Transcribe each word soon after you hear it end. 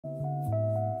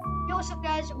what's up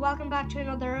guys, welcome back to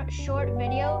another short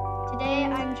video. Today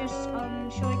I'm just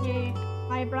showing you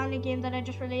my brand new game that I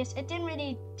just released. It didn't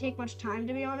really take much time,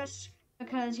 to be honest,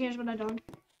 because here's what I done.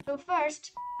 So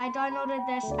first, I downloaded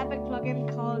this epic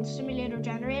plugin called Simulator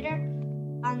Generator,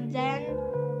 and then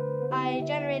I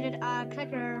generated a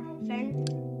clicker thing,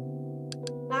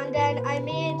 and then I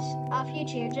made a few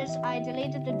changes. I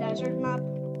deleted the desert map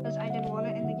because I didn't want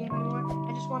it in the game anymore.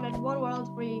 I just wanted one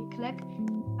world where you click,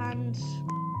 and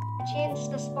I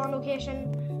changed the spawn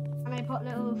location, and I put a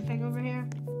little thing over here,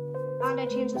 and I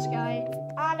changed the sky,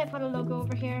 and I put a logo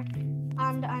over here,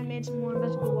 and I made some more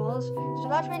invisible walls. So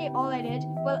that's really all I did.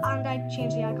 Well, and I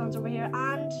changed the icons over here,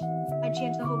 and I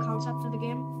changed the whole concept of the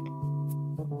game.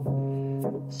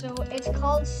 So it's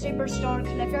called Superstar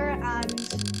Clicker, and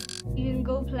you can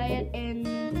go play it in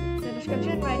the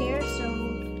description right here.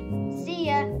 So see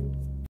ya.